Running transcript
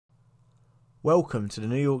Welcome to the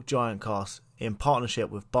New York Giant Cast in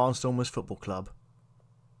partnership with Barnstormers Football Club.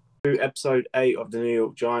 Episode 8 of the New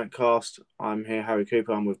York Giant Cast. I'm here, Harry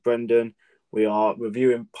Cooper. I'm with Brendan. We are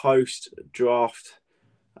reviewing post-draft,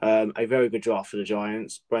 a very good draft for the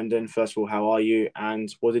Giants. Brendan, first of all, how are you?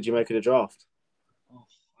 And what did you make of the draft? Oh,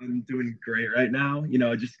 I'm doing great right now.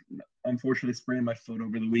 Just unfortunately sprained my foot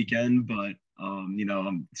over the weekend, but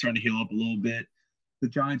I'm starting to heal up a little bit. The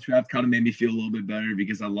Giants draft kind of made me feel a little bit better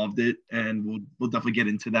because I loved it, and we'll definitely get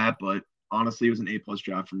into that. But honestly, it was an A+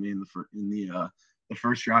 draft for me in the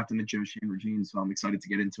first draft in the Joe Schoen regime, so I'm excited to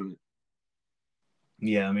get into it.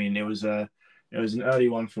 Yeah, I mean, it was an early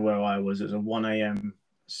one for where I was. It was a 1 a.m.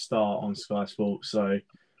 start on Sky Sports, so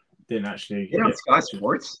didn't actually on Sky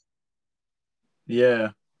Sports? Yeah.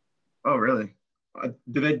 Oh, really?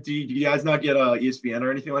 Do you guys not get ESPN or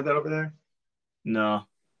anything like that over there? No.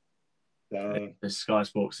 It's Sky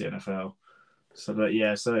Sports, the NFL. So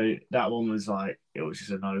that one was it was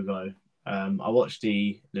just a no-go. I watched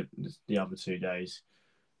the other 2 days,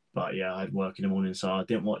 but yeah, I had work in the morning, so I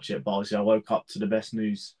didn't watch it. But obviously, I woke up to the best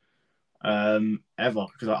news ever,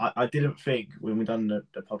 because I didn't think, when we done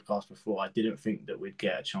the podcast before, I didn't think that we'd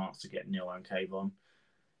get a chance to get Neal and Kayvon.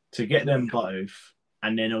 To get them both,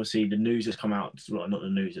 and then obviously the news has come out, well, not the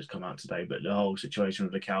news that's come out today, but the whole situation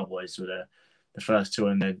with the Cowboys with the first two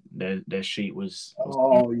and their sheet was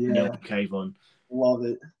Neal and Kayvon. Love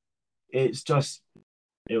it. It's just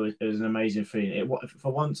it was an amazing feeling.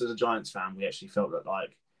 For once, as a Giants fan, we actually felt that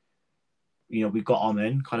we got our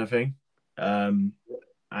men, kind of thing.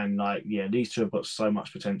 These two have got so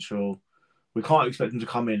much potential. We can't expect them to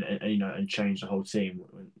come in and change the whole team,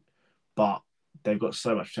 but they've got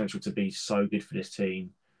so much potential to be so good for this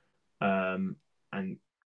team, and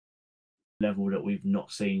level that we've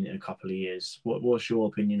not seen in a couple of years. What's your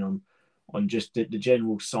opinion on just the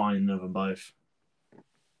general signing of them both?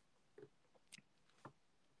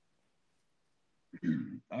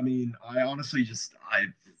 I mean, I honestly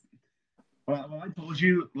when I told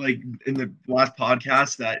you, like, in the last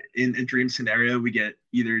podcast, that in dream scenario we get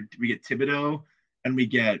Thibodeaux and we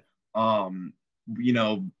get one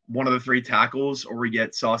of the 3 tackles, or we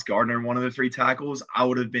get Sauce Gardner, one of the 3 tackles, I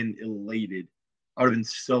would have been elated. I would have been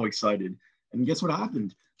so excited. And guess what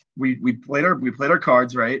happened? We played our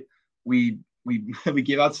cards right. We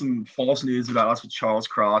gave out some false news about us with Charles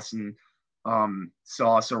Cross and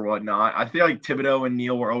Sauce or whatnot. I feel like Thibodeaux and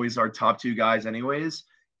Neal were always our top 2 guys anyways,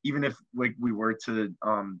 even if we were to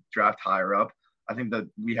draft higher up. I think that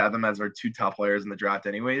we had them as our 2 top players in the draft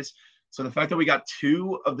anyways. So the fact that we got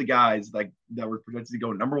 2 of the guys that were projected to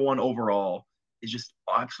go number 1 overall is just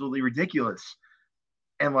absolutely ridiculous.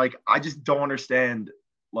 And I just don't understand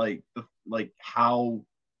how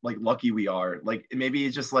lucky we are. Maybe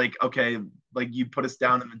it's just okay, you put us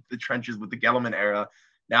down in the trenches with the Gelman era.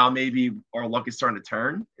 Now maybe our luck is starting to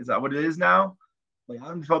turn. Is that what it is now? I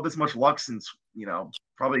haven't felt this much luck since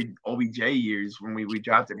probably OBJ years when we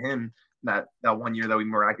drafted him that 1 year that we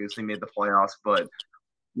miraculously made the playoffs. But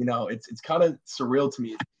it's kind of surreal to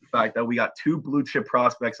me, the fact that we got 2 blue chip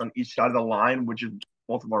prospects on each side of the line, which is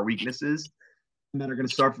both of our weaknesses, and that are going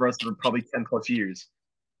to start for us for probably 10 plus years.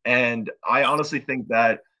 And I honestly think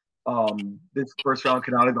that this first round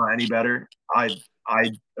could not have gone any better. I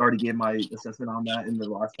already gave my assessment on that in the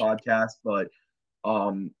last podcast, but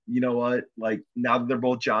you know what? Now that they're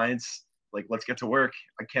both Giants, let's get to work.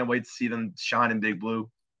 I can't wait to see them shine in Big Blue.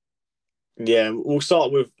 Yeah, we'll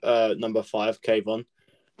start with number 5, Kayvon.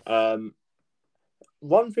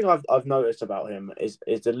 One thing I've noticed about him is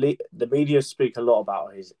the media speak a lot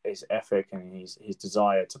about his ethic and his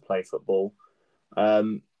desire to play football.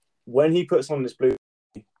 When he puts on this blue,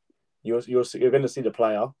 you're going to see the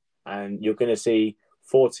player, and you're going to see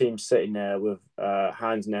 4 teams sitting there with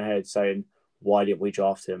hands in their head saying, "Why didn't we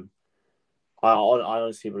draft him?" I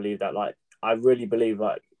honestly believe that. I really believe.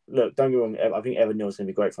 Look, don't get me wrong. I think Evan Neal's going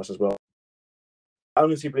to be great for us as well. I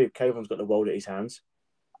honestly believe Kayvon's got the world at his hands,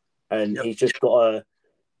 and he's just got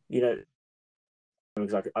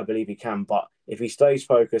because I believe he can. But if he stays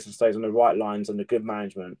focused and stays on the right lines under good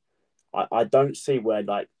management, I don't see where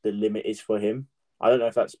the limit is for him. I don't know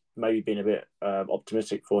if that's maybe been a bit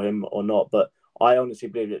optimistic for him or not, but I honestly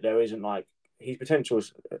believe that there isn't his potential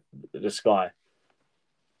is the sky.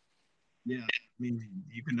 Yeah, I mean,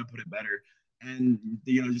 you couldn't have put it better. And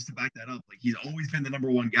just to back that up, he's always been the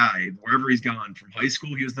number 1 guy wherever he's gone. From high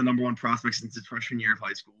school, he was the number 1 prospect since his freshman year of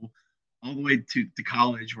high school, all the way to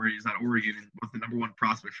college, where he was at Oregon and was the number 1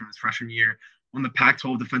 prospect from his freshman year. Won the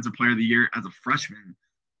Pac-12 Defensive Player of the Year as a freshman.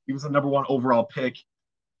 He was the number 1 overall pick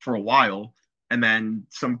for a while, and then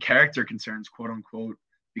some character concerns, quote unquote,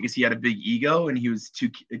 because he had a big ego and he was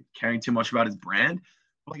caring too much about his brand.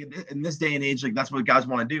 like in this day and age, like that's what guys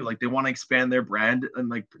want to do. Like they want to expand their brand, and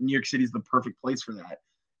like New York City is the perfect place for that.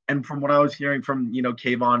 And from what I was hearing from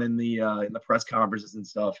Kayvon in the press conferences and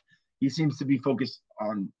stuff, he seems to be focused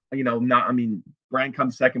on not. I mean, brand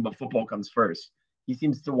comes second, but football comes first. He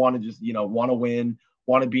seems to want to just want to win,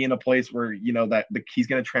 want to be in a place where that he's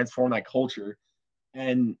going to transform that culture.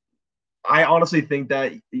 And I honestly think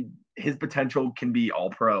that his potential can be all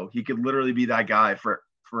pro. He could literally be that guy for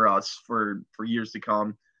us for years to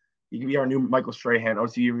come. He can be our new Michael Strahan,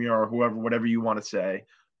 OCU, or whoever, whatever you want to say.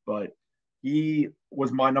 But he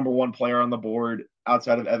was my number one player on the board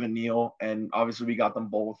outside of Evan Neal, and obviously we got them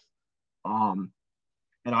both.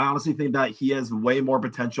 And I honestly think that he has way more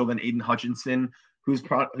potential than Aiden Hutchinson, who's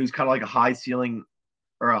kind of like a high ceiling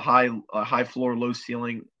or a high floor, low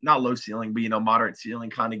ceiling, not low ceiling, but moderate ceiling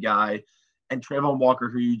kind of guy, and Trayvon Walker,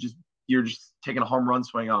 who you're just taking a home run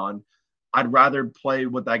swing on. I'd rather play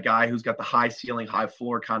with that guy who's got the high ceiling, high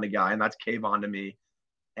floor kind of guy, and that's Kayvon to me.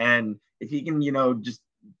 And if he can, just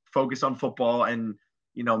focus on football and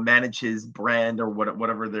manage his brand or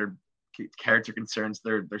whatever their character concerns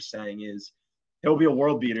they're saying is, he'll be a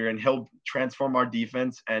world beater and he'll transform our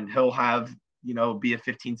defense and he'll have be a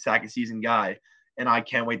 15 sack a season guy. And I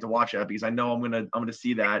can't wait to watch that because I know I'm gonna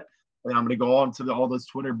see that, and I'm gonna go on to all those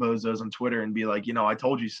Twitter bozos on Twitter and be like, I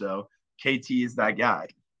told you so. KT is that guy.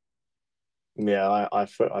 Yeah, I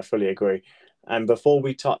fully agree. And before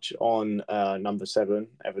we touch on number 7,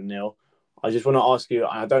 Evan Neal, I just want to ask you,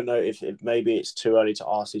 I don't know if maybe it's too early to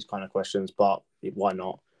ask these kind of questions, but why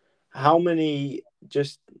not? How many,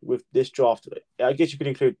 just with this draft, I guess you could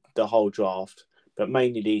include the whole draft, but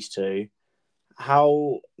mainly these two,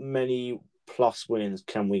 how many plus wins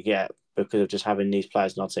can we get because of just having these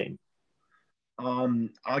players in our team?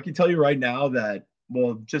 I can tell you right now that,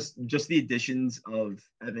 well, just the additions of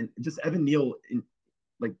Evan Neal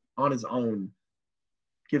on his own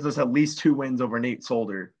gives us at least 2 wins over Nate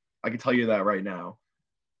Solder. I can tell you that right now.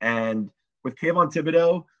 And with Kayvon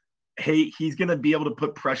Thibodeaux, he's going to be able to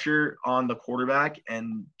put pressure on the quarterback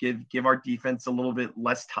and give our defense a little bit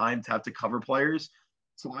less time to have to cover players.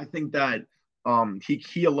 So I think that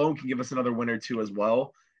he alone can give us another win or 2 as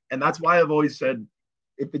well. And that's why I've always said,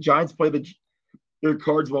 if the Giants play their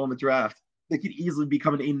cards well in the draft, they could easily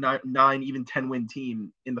become an 8, 9, even 10-win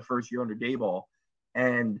team in the first year under Daboll.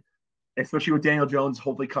 And especially with Daniel Jones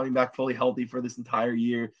hopefully coming back fully healthy for this entire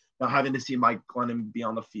year, not having to see Mike Glennon be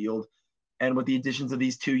on the field, and with the additions of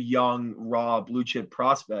these 2 young, raw, blue-chip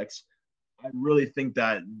prospects, I really think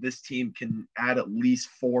that this team can add at least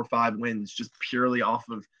 4 or 5 wins just purely off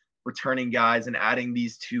of returning guys and adding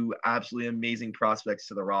these 2 absolutely amazing prospects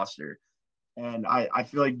to the roster. And I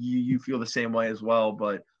feel like you feel the same way as well.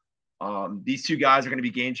 But these 2 guys are going to be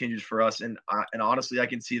game changers for us. And honestly, I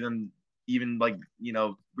can see them even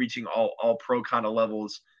reaching all pro kind of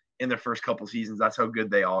levels in their first couple seasons. That's how good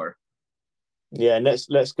they are. Yeah, and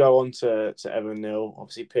let's go on to Evan Neal,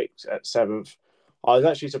 obviously picked at 7th. I was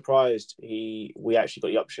actually surprised we actually got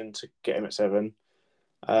the option to get him at 7.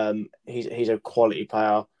 He's a quality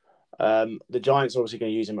player. The Giants are obviously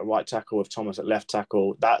going to use him at right tackle with Thomas at left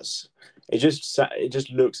tackle. It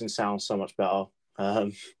just looks and sounds so much better.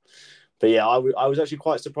 But yeah, I was actually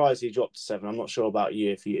quite surprised he dropped to 7. I'm not sure about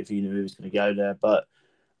you if you knew he was going to go there, but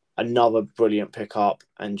another brilliant pickup,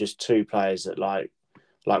 and just 2 players that like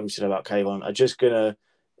we said about Kayvon are just gonna.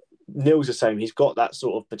 Neal's the same. He's got that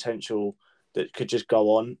sort of potential that could just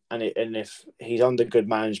go on, and if he's under good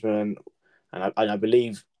management, and I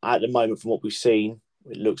believe at the moment from what we've seen,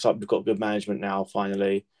 it looks like we've got good management now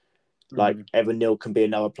finally. Like Evan Neal can be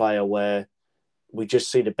another player where we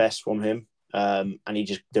just see the best from him. And he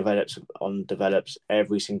just develops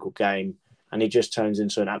every single game, and he just turns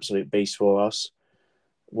into an absolute beast for us.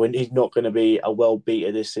 When he's not going to be a world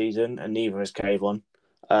beater this season, and neither is Kayvon,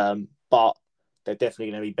 but they're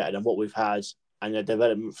definitely going to be better than what we've had, and their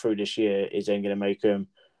development through this year is then going to make them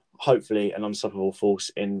hopefully an unstoppable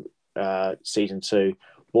force in season 2.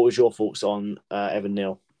 What was your thoughts on Evan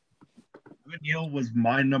Neal? Evan Neal was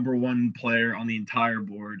my number 1 player on the entire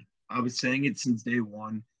board. I was saying it since day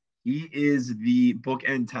 1. He is the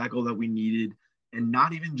bookend tackle that we needed, and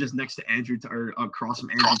not even just next to Andrew or across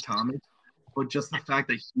from Andrew Thomas, but just the fact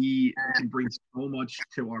that he can bring so much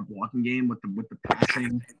to our blocking game with the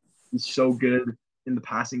passing. He's so good in the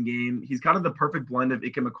passing game. He's kind of the perfect blend of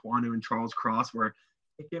Ikem Ekwonu and Charles Cross, where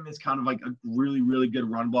Ikem is kind of like a really, really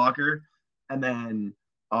good run blocker, and then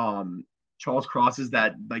Charles Cross is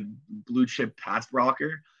that like blue chip pass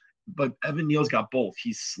blocker. But Evan Neal's got both.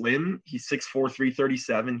 He's slim. He's 6'4",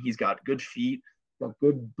 337. He's got good feet, got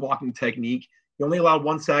good blocking technique. He only allowed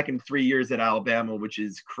 1 sack in 3 years at Alabama, which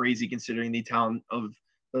is crazy considering the talent of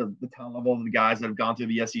the talent level of the guys that have gone through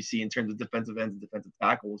the SEC in terms of defensive ends and defensive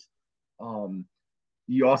tackles.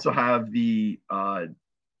 You also have the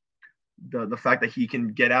fact that he can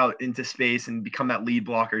get out into space and become that lead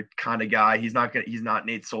blocker kind of guy. He's not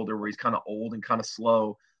Nate Solder where he's kind of old and kind of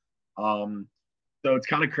slow. So it's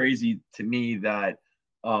kind of crazy to me that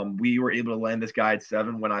we were able to land this guy at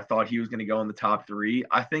 7 when I thought he was going to go in the top 3.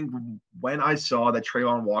 I think when I saw that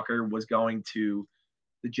Travon Walker was going to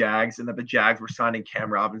the Jags and that the Jags were signing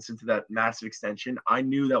Cam Robinson to that massive extension, I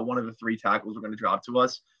knew that one of the 3 tackles were going to drop to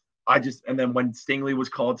us. And then when Stingley was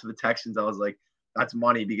called to the Texans, I was like, that's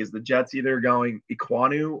money, because the Jets either going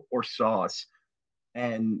Ekwonu or Sauce.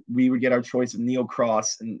 And we would get our choice of Neil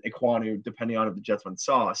Cross and Ekwonu, depending on if the Jets went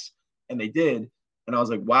Sauce. And they did. And I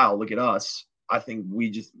was like, wow, look at us. I think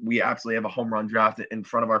we absolutely have a home run draft in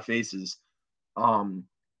front of our faces.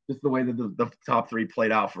 Just the way that the top 3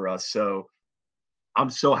 played out for us. So I'm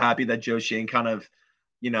so happy that Joe Schoen kind of,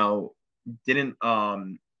 didn't,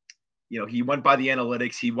 he went by the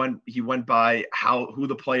analytics. He went by who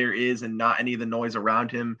the player is and not any of the noise around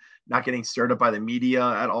him, not getting stirred up by the media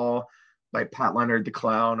at all, by Pat Leonard, the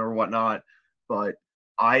clown or whatnot. But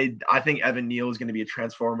I think Evan Neal is going to be a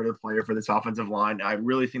transformative player for this offensive line. I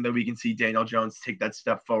really think that we can see Daniel Jones take that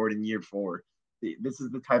step forward in year 4. This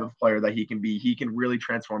is the type of player that he can be. He can really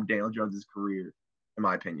transform Daniel Jones's career, in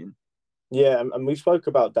my opinion. Yeah, and we spoke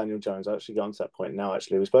about Daniel Jones. I actually got to that point now,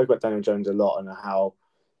 actually. We spoke about Daniel Jones a lot and how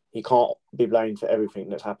he can't be blamed for everything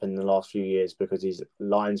that's happened in the last few years because his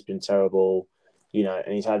line's been terrible,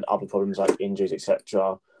 and he's had other problems like injuries,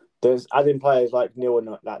 etc. There's adding players like Neil and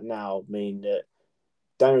that now mean that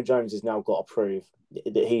Daniel Jones has now got to prove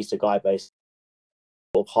that he's the guy based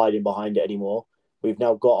of hiding behind it anymore. We've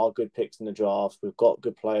now got our good picks in the draft. We've got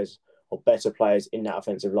good players or better players in that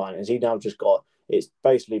offensive line. Has he now just got, it's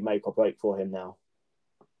basically make or break for him now.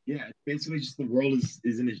 Yeah, it's basically just the world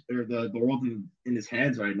is in his, or the world in his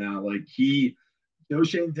hands right now. Like Joe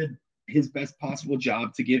Schoen did his best possible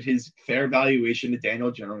job to give his fair valuation to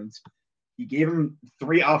Daniel Jones. He gave him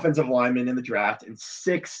 3 offensive linemen in the draft and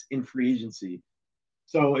 6 in free agency.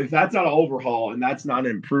 So if that's not an overhaul and that's not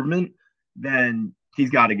an improvement, then he's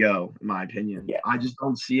got to go, in my opinion. Yeah. I just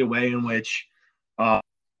don't see a way in which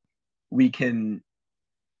we can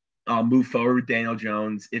move forward with Daniel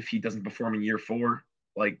Jones if he doesn't perform in year 4.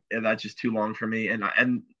 Like, that's just too long for me.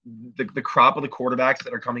 And the crop of the quarterbacks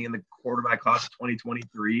that are coming in the quarterback class of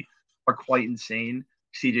 2023 are quite insane.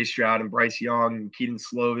 CJ Stroud and Bryce Young, Keaton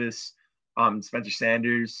Slovis, Spencer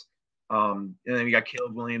Sanders. And then we got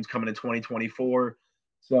Caleb Williams coming in 2024.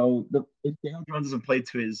 So if Daniel Jones doesn't play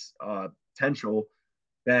to his potential,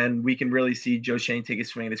 then we can really see Joe Schoen take a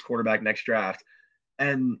swing at his quarterback next draft.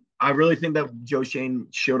 And I really think that Joe Schoen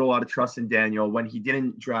showed a lot of trust in Daniel when he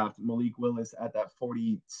didn't draft Malik Willis at that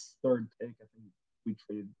 43rd pick. I think we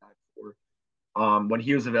traded back for when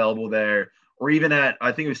he was available there, or even at,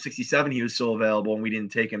 I think it was 67, he was still available and we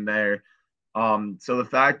didn't take him there. So the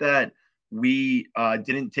fact that we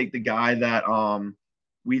didn't take the guy that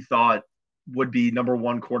we thought would be number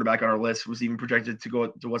 1 quarterback on our list, was even projected to go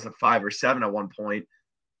to, was it 5 or 7 at one point,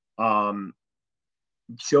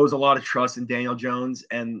 shows a lot of trust in Daniel Jones,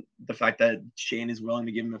 and the fact that Shane is willing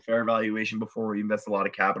to give him a fair evaluation before we invest a lot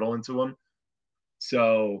of capital into him.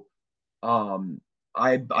 So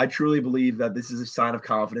I truly believe that this is a sign of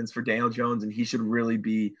confidence for Daniel Jones, and he should really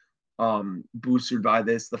be boosted by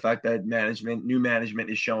this. The fact that new management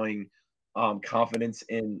is showing confidence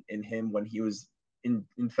in him when he was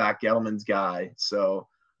in fact Gettleman's guy. So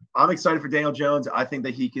I'm excited for Daniel Jones. I think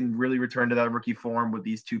that he can really return to that rookie form with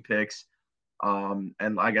these 2 picks.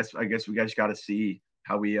 And I guess we guys got to see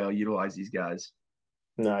how we utilize these guys.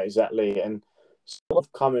 No, exactly. And sort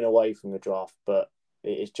of coming away from the draft, but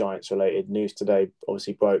it is Giants related. News today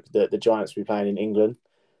obviously broke that the Giants will be playing in England.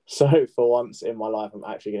 So for once in my life, I'm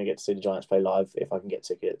actually going to get to see the Giants play live if I can get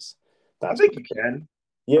tickets. I think you can.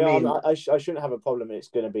 Yeah, I shouldn't have a problem. It's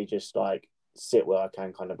going to be just like sit where I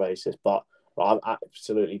can kind of basis. But I'm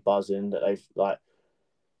absolutely buzzing that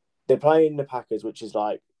they're playing the Packers, which is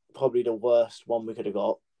like probably the worst one we could have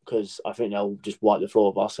got, because I think they'll just wipe the floor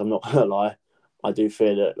of us. I'm not going to lie. I do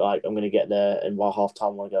fear that I'm going to get there and by half time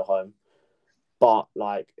I want to go home. But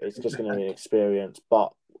it's just going to be an experience.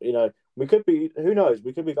 But, we could be, who knows,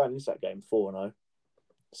 we could be going into that game 4-0.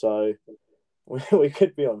 So we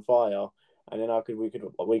could be on fire. And then we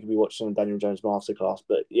could be watching some Daniel Jones masterclass.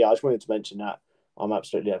 But yeah, I just wanted to mention that. I'm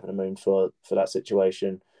absolutely over the moon for that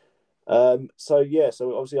situation. So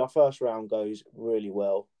obviously our first round goes really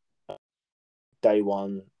well. Day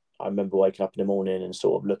 1, I remember waking up in the morning and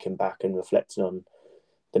sort of looking back and reflecting on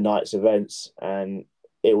the night's events, and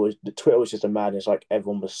the Twitter was just a madness. Like,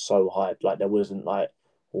 everyone was so hyped. Like, there wasn't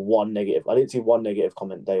one negative. I didn't see one negative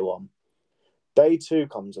comment day one. Day two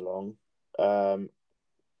comes along,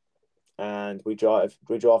 and we draft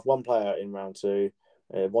one player in round two,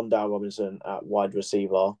 Wan'Dale Robinson at wide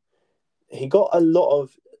receiver. He got a lot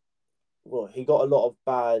of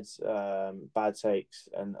bad takes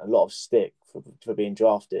and a lot of stick for being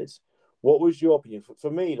drafted. What was your opinion?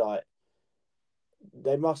 For me, like,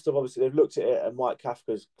 they must have obviously, they've looked at it, and Mike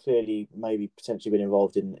Kafka's clearly maybe potentially been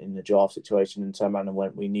involved in the draft situation and turned around and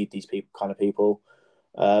went, we need these kind of people.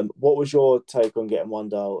 What was your take on getting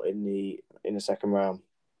Wan'Dale in the second round?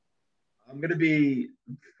 I'm gonna be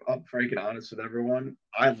frank and honest with everyone.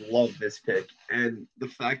 I love this pick, and the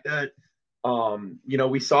fact that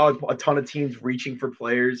we saw a ton of teams reaching for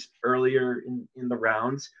players earlier in the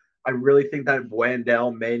rounds. I really think that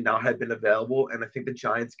Wan'Dale may not have been available, and I think the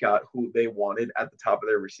Giants got who they wanted at the top of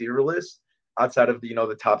their receiver list, outside of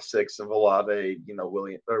the top six of Olave,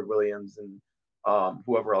 Williams, and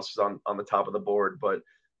whoever else was on the top of the board. But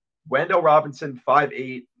Wan'Dale Robinson,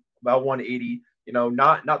 5'8", about 180.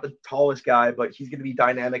 Not the tallest guy, but he's going to be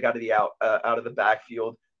dynamic out of the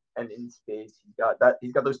backfield and in space.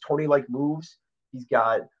 He's got those Tony-like moves. He's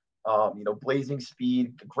got blazing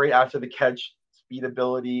speed, great after the catch speed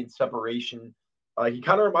ability and separation. He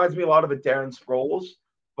kind of reminds me a lot of a Darren Sproles,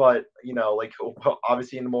 but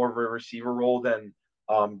obviously in more of a receiver role than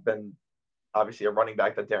obviously a running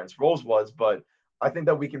back that Darren Sproles was. But I think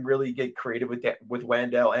that we can really get creative with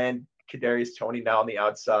Wan'Dale and Kadarius Toney now on the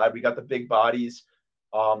outside. We got the big bodies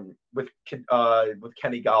with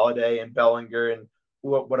Kenny Golladay and Bellinger and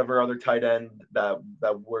whatever other tight end that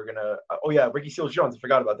we're gonna. Oh yeah, Ricky Seals-Jones. I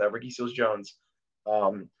forgot about that. Ricky Seals-Jones.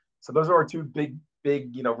 So those are our two big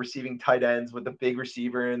receiving tight ends with the big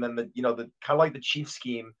receiver, and then the kind of like the Chiefs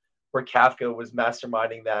scheme where Kafka was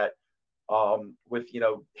masterminding that with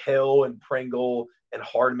Hill and Pringle and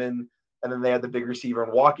Hardman, and then they had the big receiver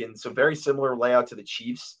and Watkins. So very similar layout to the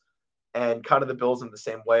Chiefs, and kind of the Bills in the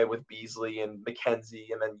same way with Beasley and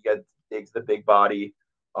McKenzie, and then you got Diggs, the big body.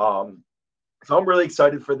 So I'm really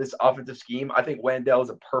excited for this offensive scheme. I think Wan'Dale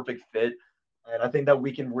is a perfect fit. And I think that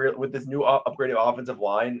we can, with this new upgraded offensive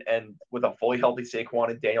line and with a fully healthy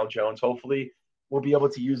Saquon and Daniel Jones, hopefully, we'll be able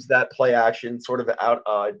to use that play action, sort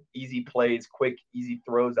of easy plays, quick, easy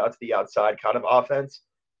throws out to the outside kind of offense.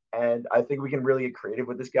 And I think we can really get creative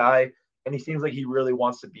with this guy. And he seems like he really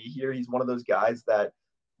wants to be here. He's one of those guys that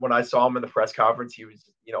when I saw him in the press conference, he was,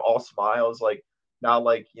 all smiles, like not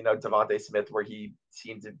like, Devontae Smith, where he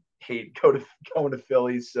seemed to hate going to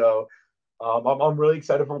Philly. So I'm really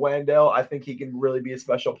excited for Wan'Dale. I think he can really be a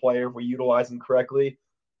special player if we utilize him correctly.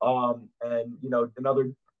 And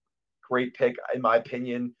another great pick, in my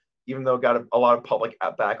opinion, even though it got a lot of public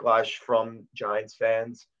backlash from Giants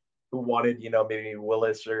fans who wanted, maybe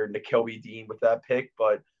Willis or Nakobe Dean with that pick.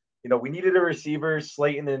 But, we needed a receiver.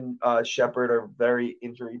 Slayton and Shepard are very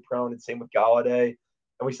injury prone, and same with Golladay.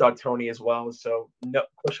 And we saw Toney as well. So no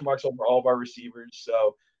question marks over all of our receivers.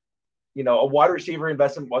 So, a wide receiver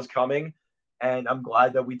investment was coming. And I'm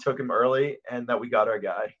glad that we took him early and that we got our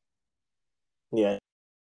guy. Yeah.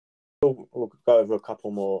 We'll go over a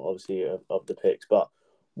couple more, obviously, of the picks. But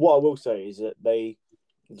what I will say is that they,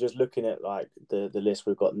 just looking at like the list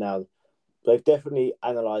we've got now, they've definitely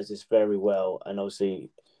analysed this very well. And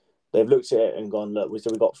obviously, they've looked at it and gone, look,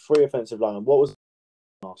 we've got 3 offensive linemen. What was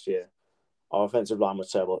last year? Our offensive line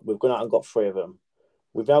was terrible. We've gone out and got 3 of them.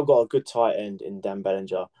 We've now got a good tight end in Dan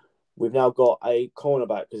Bellinger. We've now got a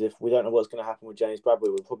cornerback, because if we don't know what's going to happen with James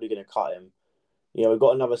Bradbury, we're probably going to cut him. We've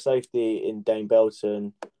got another safety in Dane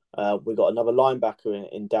Belton. We've got another linebacker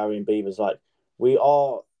in Darian Beavers. Like, we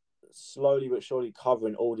are slowly but surely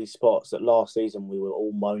covering all these spots that last season we were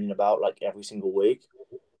all moaning about, like, every single week.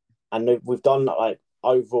 And we've done, like,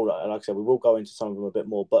 overall, like I said, we will go into some of them a bit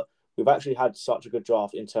more, but we've actually had such a good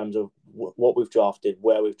draft in terms of what we've drafted,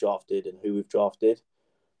 where we've drafted, and who we've drafted.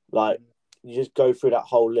 Like, you just go through that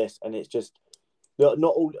whole list, and it's just not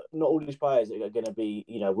all these players that are going to be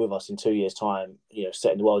with us in 2 years' time,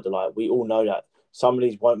 setting the world alight. We all know that some of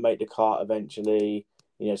these won't make the cut eventually.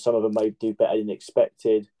 Some of them may do better than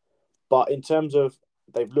expected, but in terms of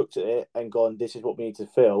they've looked at it and gone, this is what we need to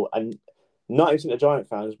fill, and 90% of Giant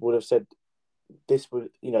fans would have said these are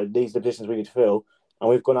the positions we need to fill, and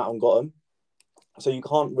we've gone out and got them. So you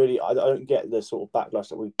can't really, I don't get the sort of backlash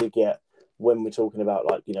that we did get when we're talking about,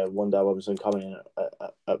 like, Wan'Dale Robinson coming in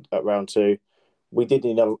at round 2. We did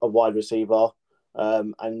need a wide receiver.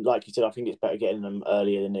 And like you said, I think it's better getting them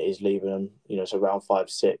earlier than it is leaving them, so round 5,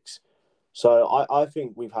 6. So I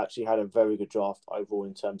think we've actually had a very good draft overall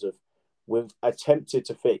in terms of we've attempted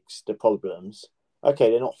to fix the problems. Okay,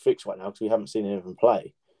 they're not fixed right now because we haven't seen any of them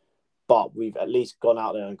play. But we've at least gone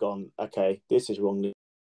out there and gone, okay, this is wrong.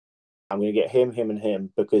 I'm going to get him, and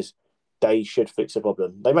him because they should fix the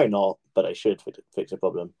problem. They may not, but they should fix the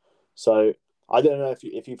problem. So I don't know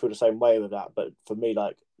if you feel the same way with that, but for me,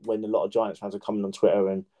 like when a lot of Giants fans are coming on Twitter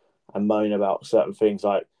and moaning about certain things,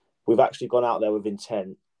 like we've actually gone out there with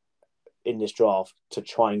intent in this draft to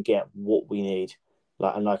try and get what we need.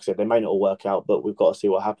 Like I said, they may not all work out, but we've got to see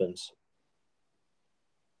what happens.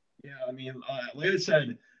 Yeah, I mean, like I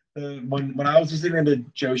said, when I was listening to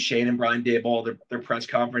Joe Schoen and Brian Daboll, their press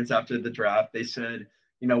conference after the draft, they said,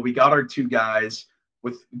 we got our two guys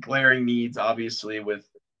with glaring needs, obviously, with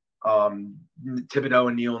Thibodeau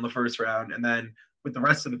and Neal in the first round, and then with the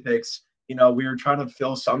rest of the picks, we were trying to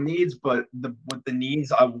fill some needs, but with the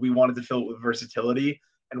needs, we wanted to fill it with versatility.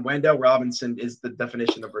 And Wan'Dale Robinson is the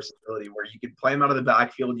definition of versatility, where you can play him out of the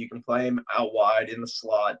backfield, you can play him out wide in the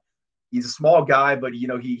slot. He's a small guy, but he's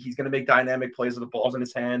going to make dynamic plays with the balls in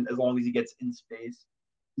his hand as long as he gets in space.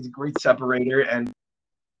 He's a great separator, and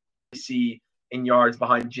you see in yards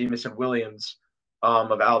behind Jameson Williams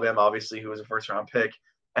of Alabama, obviously, who was a first-round pick,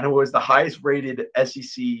 and who was the highest-rated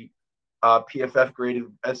SEC, PFF-graded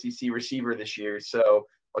SEC receiver this year. So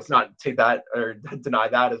let's not take that or deny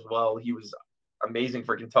that as well. He was amazing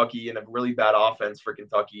for Kentucky and a really bad offense for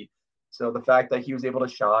Kentucky. So the fact that he was able to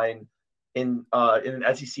shine in an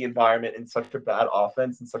SEC environment in such a bad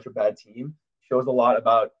offense and such a bad team shows a lot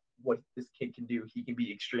about what this kid can do. He can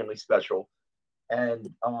be extremely special. And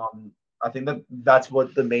I think that's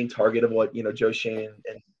what the main target of what Joe Schoen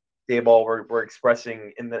and Daboll were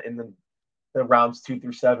expressing in the rounds 2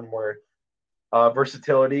 through 7 were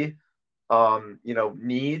versatility,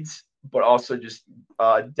 needs, but also just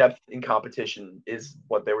depth in competition is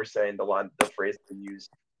what they were saying. The phrase they used,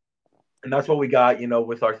 and that's what we got.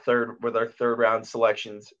 With our third round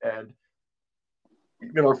selections and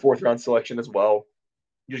our 4th round selection as well.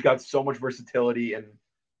 You just got so much versatility and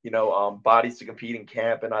bodies to compete in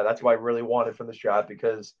camp, and that's what I really wanted from this draft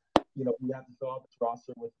because we have to fill out this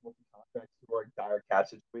roster with contracts who are in dire cap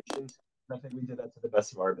situations. And I think we did that to the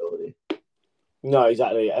best of our ability. No,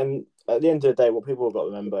 exactly. And at the end of the day, what people have got to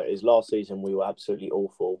remember is last season we were absolutely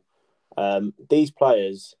awful. These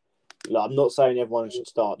players, I'm not saying everyone should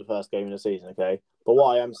start the first game of the season, okay? But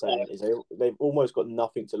what I am saying is they've almost got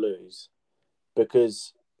nothing to lose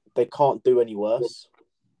because they can't do any worse.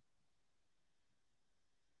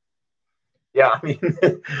 Yeah, I mean,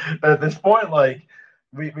 at this point, like,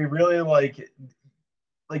 we really like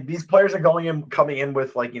these players are coming in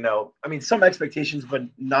with some expectations, but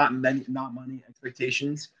not many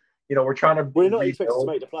expectations. We're trying to. We're not expected to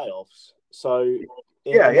make the playoffs, so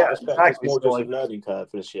exactly. It's more just a learning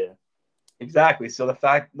curve for this year. Exactly. So the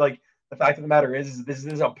fact of the matter is this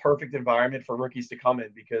is a perfect environment for rookies to come in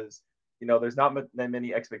because there's not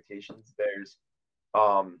many expectations. There's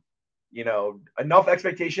enough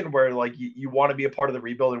expectation where you want to be a part of the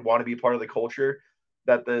rebuild and want to be a part of the culture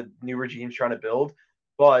that the new regime's trying to build.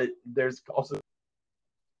 But there's also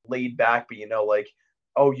laid back, but you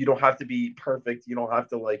don't have to be perfect. You don't have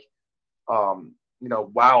to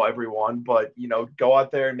wow everyone, but go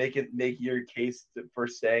out there and make your case for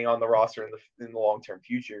staying on the roster in the long-term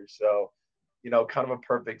future. So, kind of a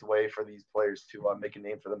perfect way for these players to make a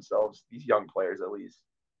name for themselves, these young players at least.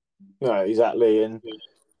 No, exactly. And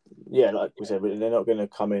yeah, like we said, they're not going to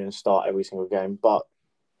come in and start every single game, but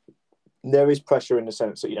there is pressure in the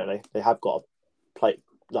sense that, they have got to play,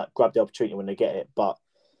 grab the opportunity when they get it. But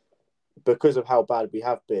because of how bad we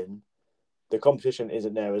have been, the competition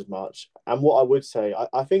isn't there as much. And what I would say,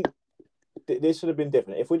 I think this would have been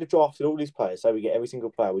different. If we'd have drafted all these players, so we get every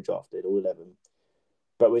single player we drafted, all 11,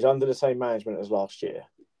 but was under the same management as last year,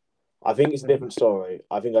 I think it's a different story.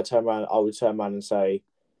 I think I would turn around and say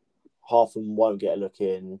half of them won't get a look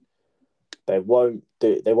in. They won't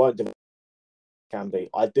can be.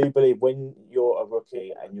 I do believe when you're a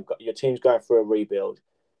rookie and you've got your team's going through a rebuild,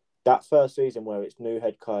 that first season where it's new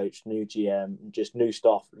head coach, new GM, just new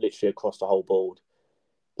stuff literally across the whole board,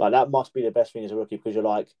 that must be the best thing as a rookie because you're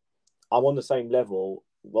I'm on the same level,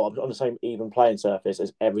 I'm on the same even playing surface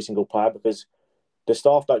as every single player because the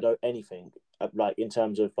staff don't know anything in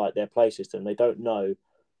terms of their play system. They don't know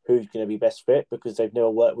who's going to be best fit because they've never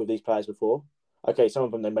worked with these players before. Okay, some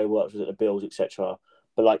of them they may work with at the Bills, etc.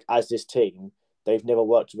 But as this team, they've never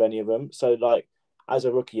worked with any of them. So as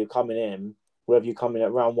a rookie, you're coming in, whether you come in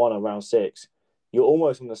at round 1 or round 6, you're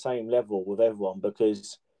almost on the same level with everyone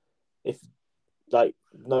because if they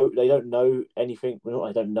don't know anything. Well, not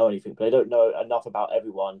they don't know anything, but they don't know enough about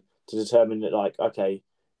everyone to determine that okay,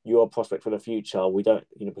 you're a prospect for the future. We don't,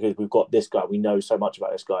 because we've got this guy, we know so much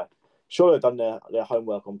about this guy. Sure, they've done their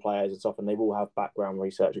homework on players and stuff, and they all have background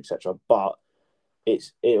research, etc. But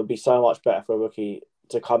it would be so much better for a rookie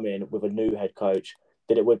to come in with a new head coach.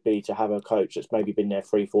 than it would be to have a coach that's maybe been there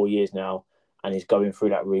 3-4 years now and is going through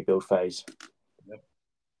that rebuild phase. Yep.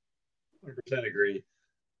 100% agree.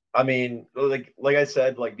 I mean, like I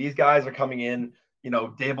said, like these guys are coming in.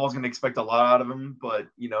 Daboll's going to expect a lot out of him, but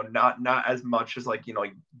not as much as like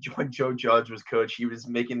when Joe Judge was coach, he was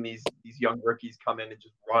making these young rookies come in and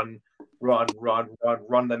just run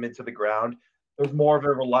them into the ground. There's more of a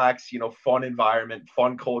relaxed, fun environment,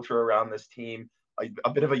 fun culture around this team,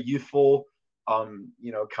 a bit of a youthful,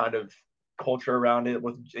 kind of culture around it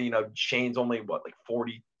with, Shane's only like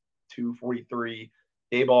 42, 43,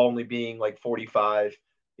 Daboll only being like 45,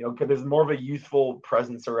 because there's more of a youthful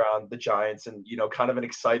presence around the Giants and, kind of an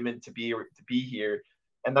excitement to be here.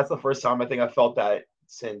 And that's the first time I think I felt that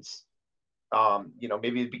since,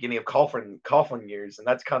 maybe the beginning of Coughlin years. And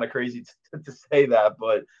that's kind of crazy to say that,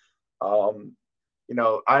 but,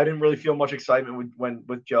 I didn't really feel much excitement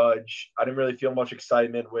with Judge. I didn't really feel much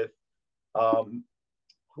excitement with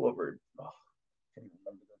whoever. I can't even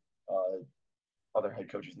remember the other head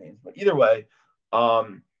coach's names, but either way,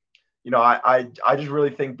 I just really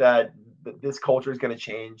think that this culture is going to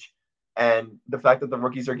change, and the fact that the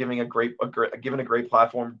rookies are given a great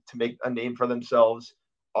platform to make a name for themselves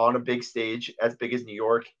on a big stage as big as New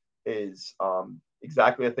York is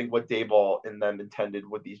exactly, I think, what Daboll and them intended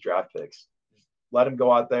with these draft picks. Let them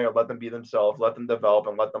go out there, let them be themselves, let them develop,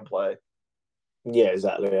 and let them play. Yeah,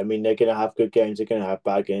 exactly. I mean, they're going to have good games, they're going to have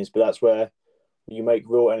bad games, but that's where you make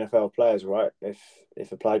real NFL players, right?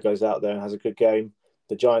 If a player goes out there and has a good game,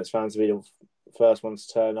 the Giants fans will be the first ones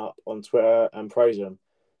to turn up on Twitter and praise them.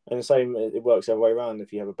 And the same, it works the other way around.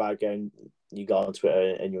 If you have a bad game, you go on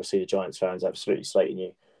Twitter and you'll see the Giants fans absolutely slating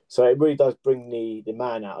you. So it really does bring the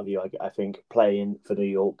man out of you, I think, playing for New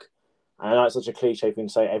York. And I know it's such a cliche thing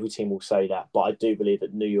to say, every team will say that, but I do believe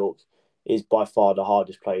that New York is by far the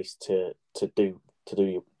hardest place to do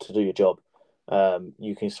your job.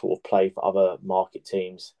 You can sort of play for other market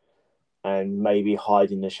teams and maybe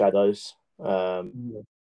hide in the shadows. But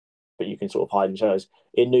you can sort of hide in the shadows.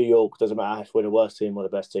 In New York, doesn't matter if we're the worst team or the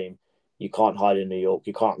best team, you can't hide in New York.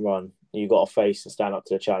 You can't run. You've got to face and stand up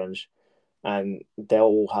to the challenge. And they'll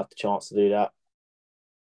all have the chance to do that.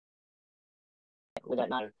 We don't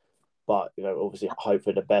know. But, obviously hope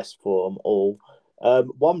for the best for them all.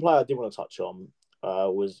 One player I did want to touch on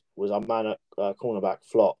was our man at cornerback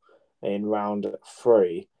Flott in round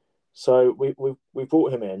 3. So we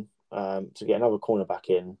brought him in to get another cornerback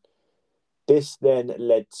in. This then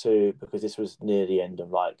led to, because this was near the end of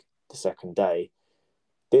like the second day,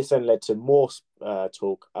 this then led to more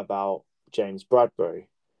talk about James Bradbury.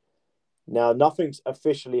 Now, nothing's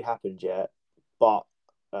officially happened yet, but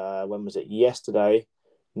when was it? Yesterday,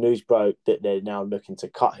 news broke that they're now looking to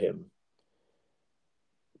cut him.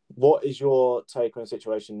 What is your take on the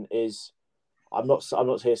situation? I'm not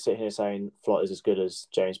sitting here saying Flott is as good as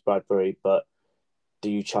James Bradbury, but do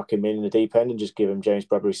you chuck him in the deep end and just give him James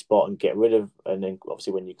Bradbury's spot and get rid of? And then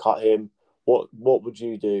obviously when you cut him, what would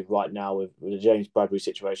you do right now with the James Bradbury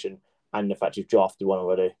situation and the fact you've drafted one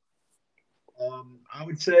already? I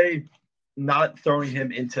would say not throwing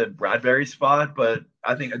him into Bradbury's spot, but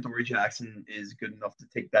I think Adoree Jackson is good enough to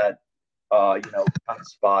take that, kind of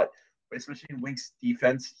spot. But especially in Wink's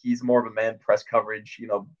defense, he's more of a man press coverage,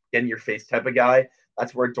 get in your face type of guy.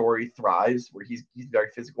 That's where Adoree thrives, where he's very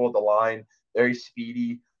physical at the line, very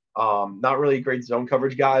speedy. Not really a great zone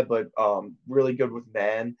coverage guy, but really good with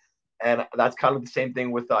man. And that's kind of the same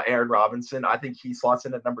thing with Aaron Robinson. I think he slots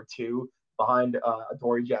in at number 2 behind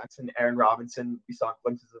Adoree Jackson. Aaron Robinson, we saw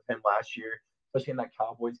glimpses of him last year, especially in that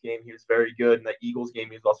Cowboys game. He was very good. In that Eagles game,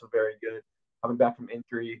 he was also very good. Coming back from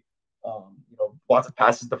injury, lots of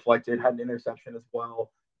passes deflected, had an interception as well.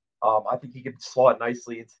 I think he could slot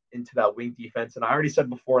nicely into that wing defense. And I already said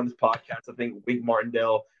before in this podcast, I think Wink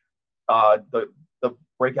Martindale, the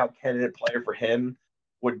breakout candidate player for him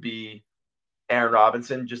would be Aaron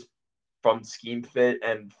Robinson, just from scheme fit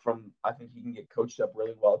and from, I think he can get coached up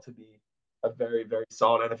really well to be a very, very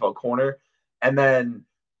solid NFL corner. And then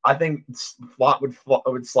I think Flott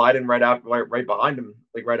would slide in right behind him,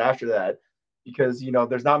 like right after that, because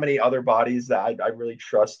there's not many other bodies that I really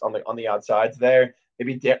trust on the outsides there.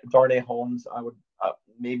 Maybe Darnay Holmes, I would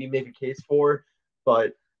maybe make a case for,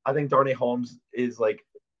 but I think Darnay Holmes is like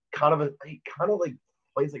kind of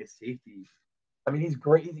plays like a safety. I mean, he's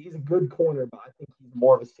great. He's a good corner, but I think he's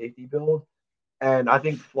more of a safety build. And I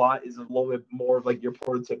think Flott is a little bit more of like your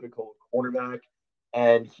prototypical cornerback,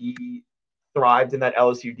 and he thrived in that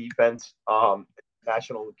LSU defense,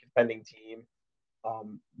 national contending team,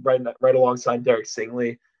 right alongside Derek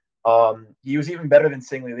Stingley. He was even better than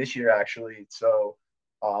Stingley this year, actually. So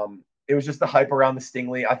it was just the hype around the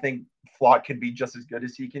Stingley. I think Flott could be just as good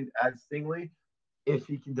as Stingley. if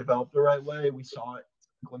he can develop the right way. We saw it,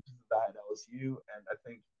 glimpses of that at LSU, and I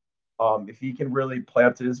think if he can really play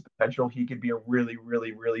up to his potential, he could be a really,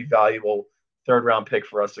 really, really valuable third round pick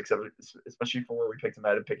for us, especially for where we picked him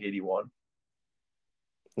at pick 81.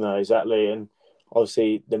 No, exactly. And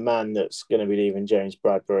obviously, the man that's going to be leaving, James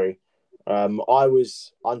Bradberry, I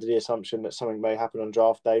was under the assumption that something may happen on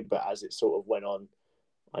draft day, but as it sort of went on,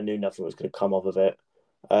 I knew nothing was going to come off of it.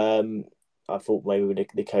 I thought maybe with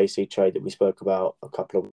the KC trade that we spoke about a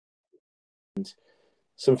couple of. And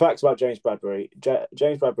some facts about James Bradberry.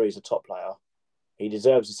 James Bradberry is a top player. He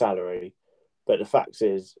deserves a salary, but the fact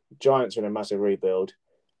is, Giants are in a massive rebuild,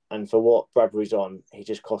 and for what Bradbury's on, he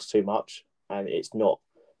just costs too much, and it's not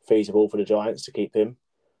feasible for the Giants to keep him.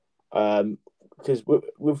 Because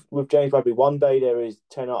with James Bradberry, one day there is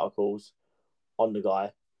 10 articles on the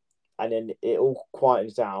guy, and then it all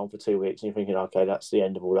quietens down for 2 weeks, and you're thinking, okay, that's the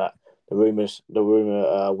end of all that. The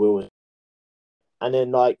rumor will, and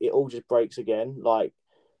then like it all just breaks again. Like,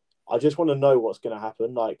 I just want to know what's going to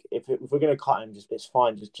happen. Like, if we're going to cut him, it's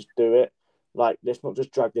fine. Just do it. Like, let's not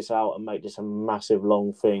just drag this out and make this a massive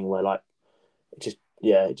long thing where like it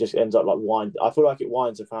just ends up like wind. I feel like it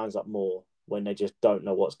winds the fans up more when they just don't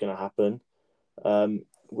know what's going to happen.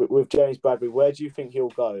 With James Bradberry, where do you think he'll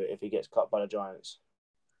go if he gets cut by the Giants?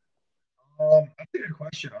 That's a good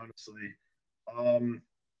question, honestly.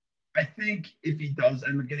 I think if he does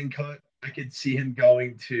end up getting cut, I could see him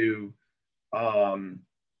going to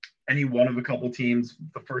any one of a couple teams.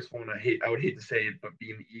 The first one I would hate to say it, but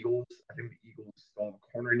being the Eagles. I think the Eagles still have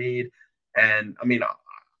a corner need, and I mean,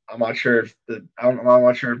 I'm not sure if I'm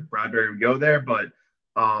not sure if Bradberry would go there, but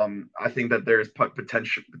I think that there's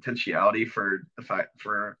potentiality for the fact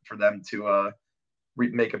for them to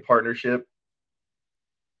make a partnership.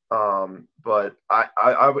 But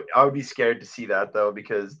I would be scared to see that though,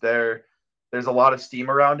 because there's a lot of steam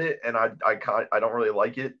around it, and I don't really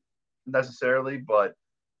like it necessarily, but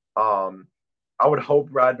I would hope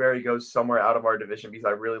Bradberry goes somewhere out of our division because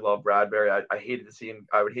I really love Bradberry. I hated to see him.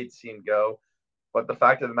 I would hate to see him go, but the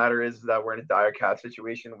fact of the matter is that we're in a dire cap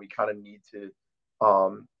situation. We kind of need to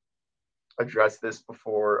address this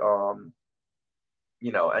before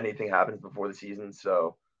anything happens before the season.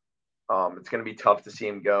 So it's going to be tough to see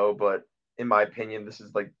him go, but in my opinion, this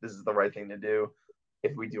is the right thing to do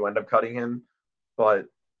if we do end up cutting him. But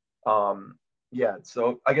yeah,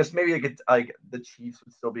 so I guess maybe the Chiefs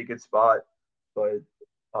would still be a good spot, but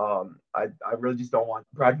I really just don't want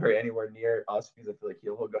Bradberry anywhere near us because I feel like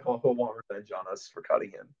he'll want revenge on us for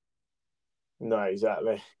cutting him. No,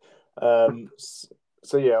 exactly.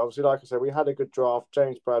 So yeah, obviously, like I said, we had a good draft.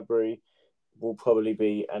 James Bradberry will probably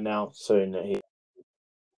be announced soon that he.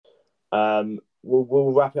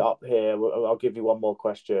 We'll wrap it up here. I'll give you one more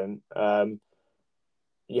question.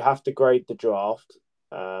 You have to grade the draft.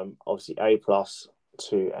 Obviously, A+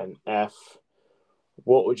 to an F.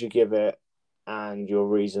 What would you give it, and your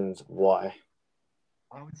reasons why?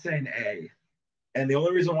 I would say an A, and the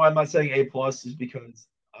only reason why I'm not saying A+ is because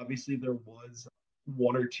obviously there was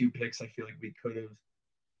one or two picks I feel like we could have,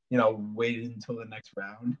 waited until the next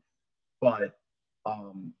round, but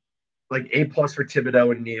like A+ for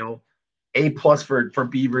Thibodeaux and Neal. A+ for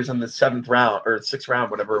Beavers in the 7th round or 6th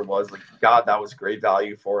round, whatever it was. Like, God, that was great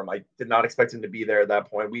value for him. I did not expect him to be there at that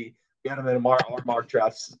point. We had him in our mock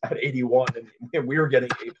drafts at 81, and we were getting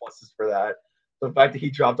A+ for that. So the fact that he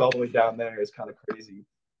dropped all the way down there is kind of crazy.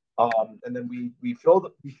 And then we filled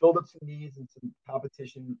up some needs and some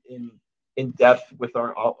competition in depth with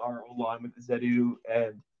our O-line with Zedu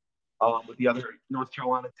and with the other North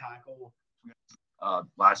Carolina tackle.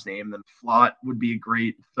 Last name. Then Flott would be a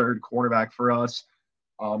great third cornerback for us.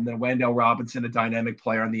 Then Wendell Robinson, a dynamic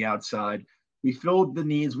player on the outside. We filled the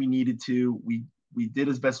needs we needed to. We did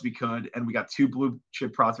as best we could, and we got 2 blue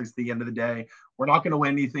chip prospects at the end of the day. We're not going to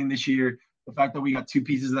win anything this year. The fact that we got 2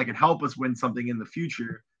 pieces that can help us win something in the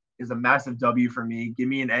future is a massive W for me. Give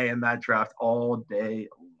me an A in that draft all day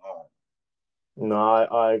long. No,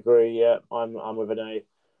 I agree. Yeah, I'm with an A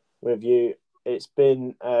with you. It's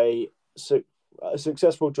been a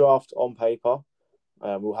successful draft on paper.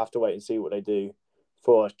 We'll have to wait and see what they do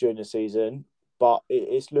for us during the season, but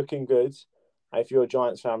it's looking good. If you're a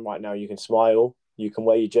Giants fan right now, you can smile. You can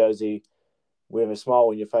wear your jersey with a smile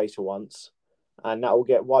on your face for once, and that will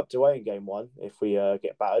get wiped away in game 1 if we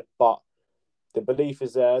get battered. But the belief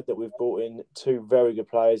is there that we've brought in 2 very good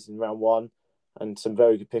players in round 1 and some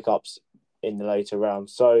very good pickups in the later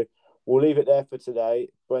rounds. So we'll leave it there for today.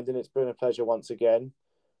 Brendan, it's been a pleasure once again.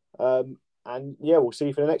 And yeah, we'll see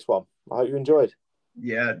you for the next one. I hope you enjoyed.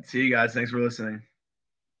 Yeah, see you guys. Thanks for listening.